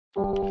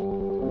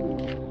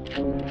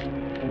Some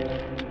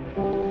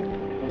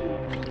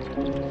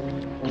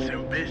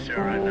bitch shit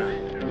right now.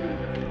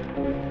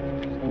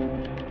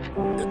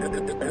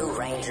 The Blue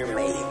Ranger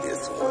made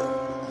this one.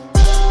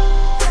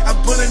 I'm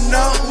pulling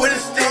up with a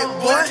stick,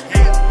 boy.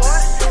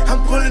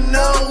 I'm pulling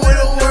up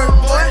with a word,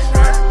 boy.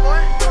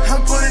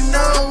 I'm pulling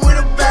up with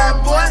a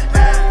bad boy.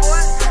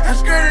 I'm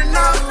skirting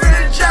off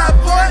with a job,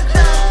 boy.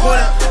 Pull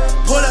up,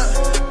 pull up,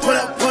 pull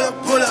up, pull up,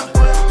 pull up,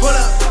 pull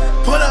up,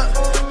 pull up,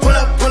 pull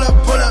up, pull up,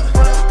 pull up,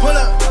 pull up, pull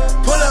up,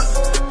 pull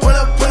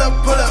up,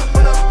 pull up,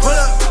 pull up, pull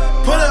up,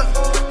 pull up,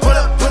 pull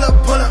up, pull up,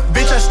 pull up.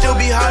 Bitch, I still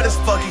be hot as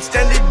fuck.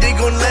 Extended dick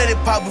gon' let it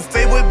pop.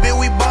 Buffet with bit,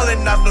 we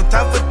ballin' off. No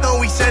time for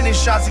throwing, we sending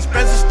shots.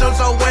 Expensive stunts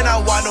on when I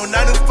want. No 9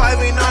 to 5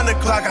 ain't on the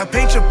clock. I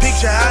paint your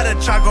picture out of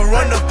chalk. Go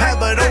run the pack,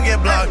 but don't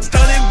get blocked.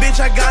 Stunning bitch,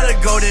 I gotta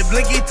go. That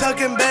blinky tuck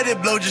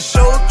embedded blow. Just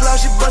show a cloud,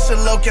 she bust it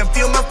low. Can't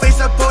feel my face,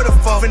 I pour the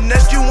phone.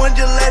 Finesse you one,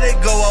 just let it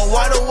go. I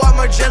water walk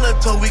my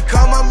gelato. We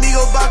call my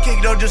amigo bar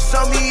kick though. Just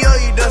sum me up,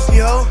 you dusty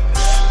hoe.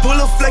 Pull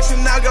a flex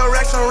and I got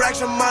racks on racks,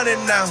 I'm on it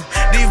now.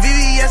 The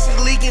VVS is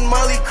leaking,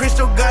 Molly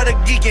Crystal got a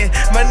geeking.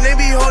 My name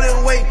be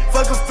holding weight,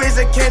 fuck a face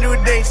I can't do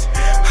dates.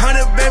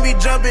 100 baby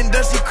jumping,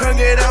 dusty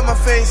crunk it out my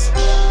face.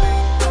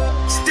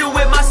 Still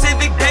with my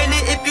Civic daily.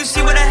 If you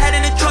see what I had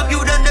in the trunk,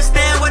 you'd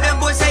understand what them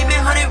boys hate me.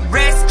 100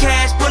 racks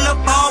cash, pull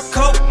up all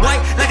coke, white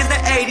like it's the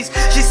 80s.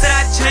 She said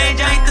I changed,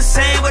 I ain't the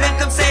same, but then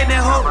come save me,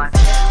 ho.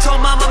 Told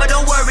my mama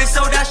don't worry,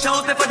 sold out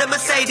shows, pay for the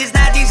Mercedes.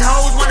 Now these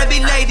hoes wanna be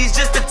ladies,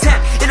 just a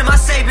tap into my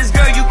savings.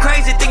 Girl, you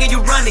crazy, thinking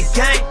you run the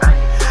game.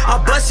 I'll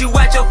bust you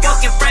out your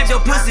fucking frames, your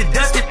pussy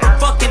dusted from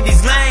fucking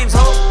these lames,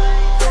 ho.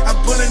 I'm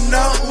pulling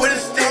up with a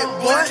stick,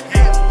 boy.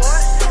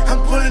 I'm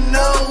pulling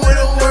up with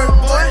a word,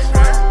 boy.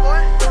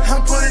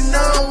 I'm pulling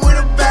up with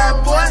a bad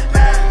boy.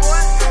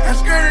 I'm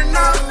skirting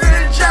off with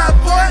a job,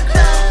 boy.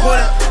 Pull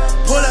up,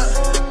 pull up,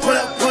 pull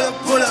up, pull up,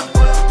 pull up,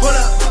 pull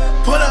up,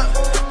 pull up,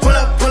 pull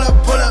up, pull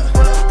up, pull up,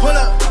 pull up, pull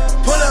up,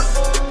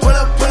 pull up,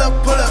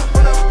 pull up,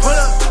 pull up,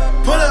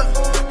 pull up, pull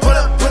up, pull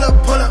up, pull up,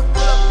 pull up.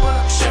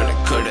 Shoulda,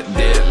 coulda,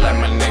 did like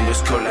my name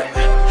was Cooley.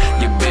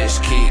 Your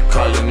bitch keep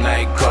calling,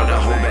 I ain't called a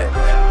hoe back.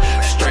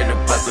 Straight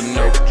up out the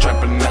note,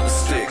 trapping out the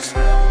sticks.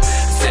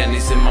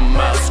 Sandy's in my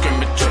mouth,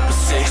 screaming triple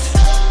six.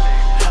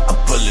 I'm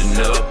pulling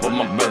up with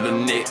my brother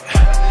Nick.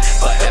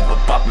 Forever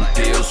popping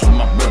pills with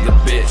my brother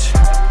bitch.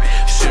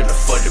 Shoulda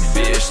for the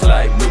bitch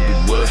like Ruby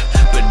Wood,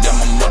 but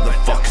I'm a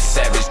motherfucking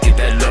savage, get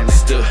that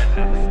understood.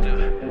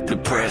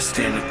 Depressed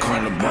in the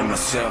corner by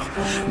myself,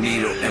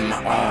 needle in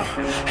my arm,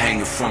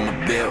 hanging from a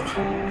belt.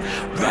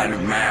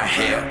 Riding around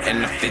here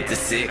in the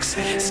 56,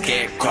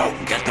 scarecrow,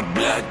 got the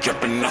blood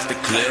dripping off the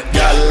clip.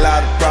 Got a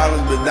lot of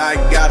problems, but I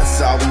ain't gotta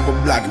solve them.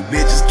 But blocking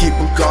bitches keep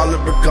them calling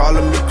me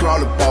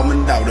crawl up on me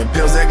now. The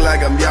pills act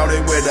like I'm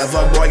yawning, where the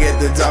fuck boy get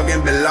the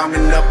talking, been long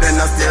enough, and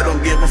I still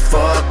don't give a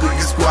fuck. Who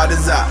your squad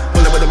is out?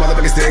 Pull up with a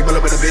motherfucking stick, pull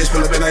up with a bitch,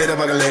 pull up and I hit a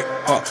fucking lick.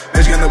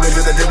 Bitch gonna whip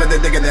with the tip of the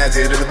dick and that's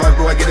it. The fuck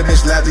boy get a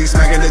bitch loud, he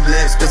smacking his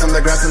lips. Piss on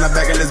the grass and I'm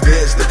back in this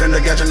bitch. The tender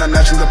catch and I'm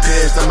gnashing the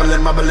pitch. Stumbling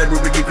my bullet,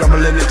 Ruby keep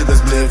crumbling into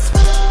this bliff.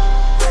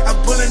 I'm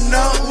pulling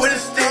up with a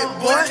stick,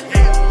 boy.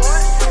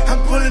 I'm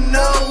pulling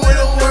up with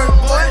a word,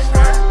 boy.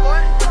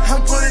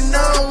 I'm pulling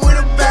up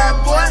with a bad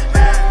boy.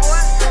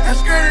 I'm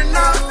skirting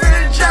off with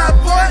a job,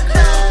 boy.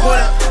 Pull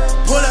up,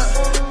 pull up,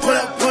 pull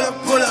up, pull up,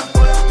 pull up,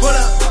 pull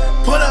up,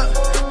 pull up,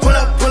 pull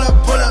up, pull up,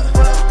 pull up,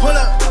 pull up,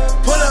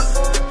 pull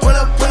up, pull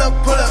up, pull up,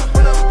 pull up,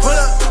 pull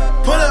up,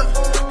 pull up,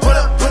 pull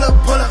up, pull up,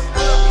 pull up.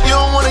 You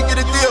don't wanna get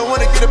a deal,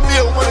 wanna get a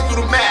bill, wanna do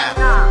the math.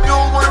 You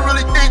don't wanna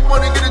really think,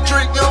 wanna get a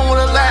drink, you don't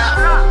wanna laugh.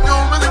 You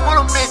don't really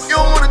wanna make, you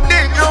don't wanna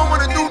think, you don't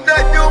wanna do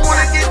that, you don't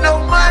wanna get no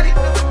money.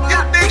 You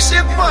think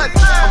shit funny.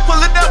 I'm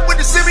pulling up with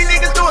the silly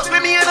niggas doing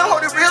spin me and I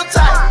hold it real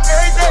tight.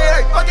 Every day,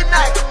 every fucking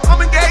night,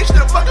 I'm engaged to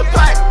the fucking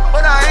pipe.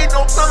 But I ain't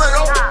no plumber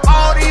though.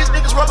 All these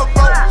niggas rubber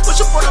bros,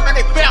 push up on them and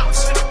they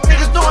bounce.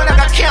 Niggas doing like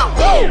I count.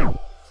 Whoa.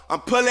 I'm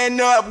pulling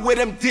up with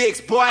them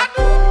dicks, boy.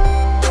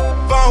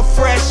 Phone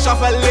fresh off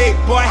a lick,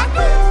 boy.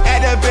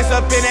 Activists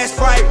up in that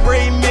Sprite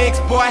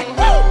remix, boy.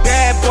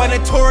 Bad boy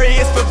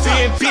notorious for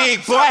being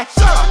big, boy.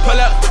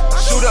 Pull up,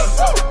 shoot up,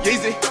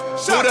 Yeezy,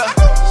 shoot up,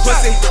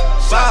 pussy,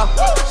 ball,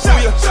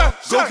 Pouya,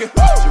 Gookin.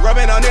 She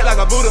rubbing on it like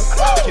a Buddha.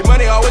 Keep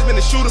money, always been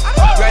a shooter.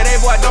 Grade A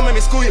boy, don't make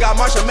me school you. Got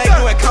Marshall make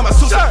doing Kama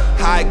Sutra.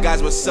 Hi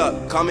guys, what's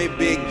up? Call me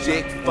Big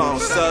Jig Phone.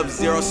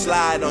 Sub-Zero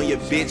slide on your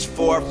bitch,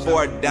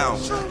 4-4 down.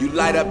 You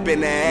light up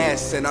in the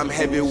ass and I'm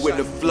heavy with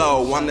the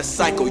flow. I'm the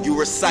cycle, you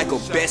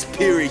recycle, best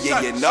period,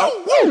 you know?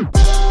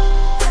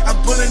 I'm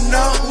pulling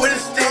up with a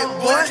stick,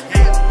 boy.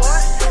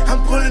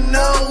 I'm pulling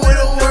up with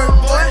a word,